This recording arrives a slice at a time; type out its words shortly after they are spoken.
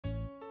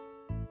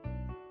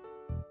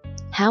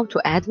How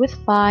to add with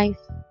 5.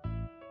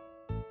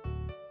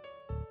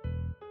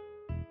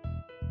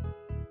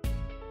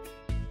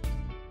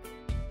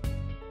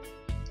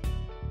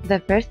 The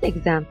first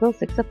example,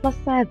 6 plus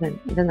 7.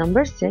 The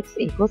number 6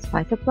 equals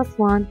 5 plus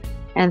 1,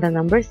 and the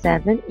number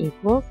 7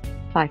 equals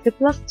 5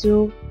 plus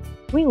 2.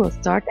 We will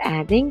start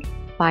adding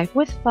 5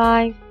 with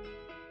 5.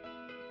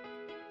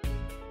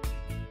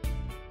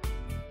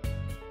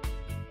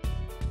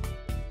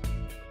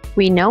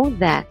 We know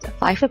that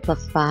 5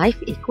 plus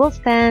 5 equals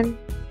 10.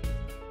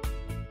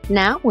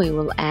 Now we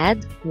will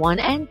add 1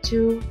 and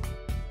 2.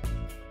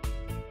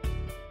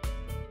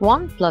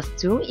 1 plus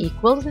 2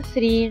 equals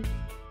 3.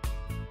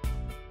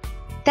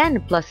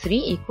 10 plus 3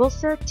 equals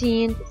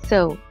 13,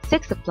 so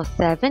 6 plus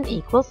 7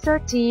 equals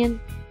 13.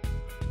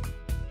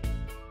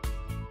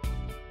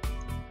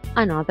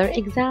 Another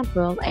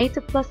example, 8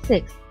 plus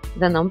 6.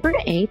 The number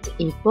 8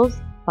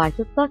 equals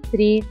 5 plus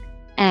 3,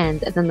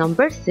 and the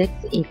number 6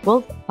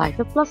 equals 5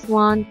 plus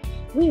 1.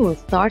 We will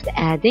start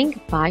adding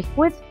 5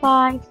 with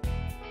 5.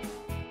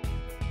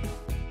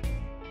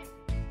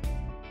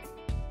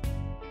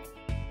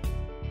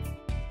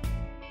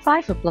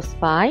 5 plus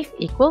 5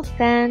 equals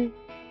 10.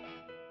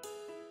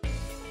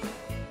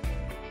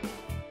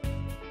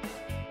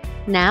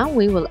 Now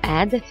we will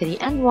add 3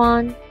 and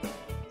 1.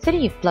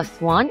 3 plus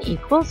 1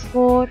 equals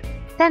 4.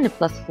 10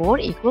 plus 4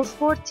 equals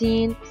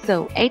 14.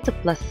 So 8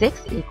 plus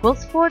 6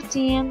 equals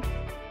 14.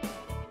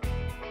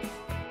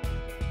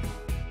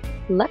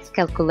 Let's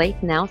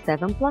calculate now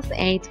 7 plus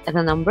 8.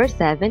 The number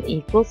 7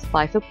 equals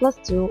 5 plus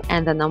 2,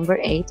 and the number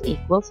 8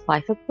 equals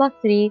 5 plus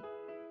 3.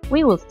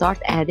 We will start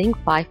adding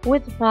 5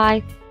 with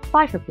 5.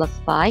 5 plus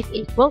 5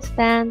 equals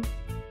 10.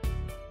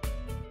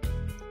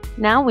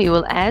 Now we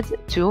will add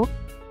 2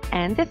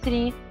 and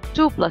 3.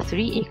 2 plus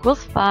 3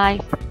 equals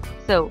 5.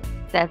 So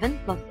 7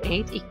 plus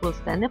 8 equals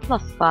 10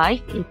 plus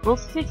 5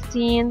 equals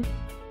 15.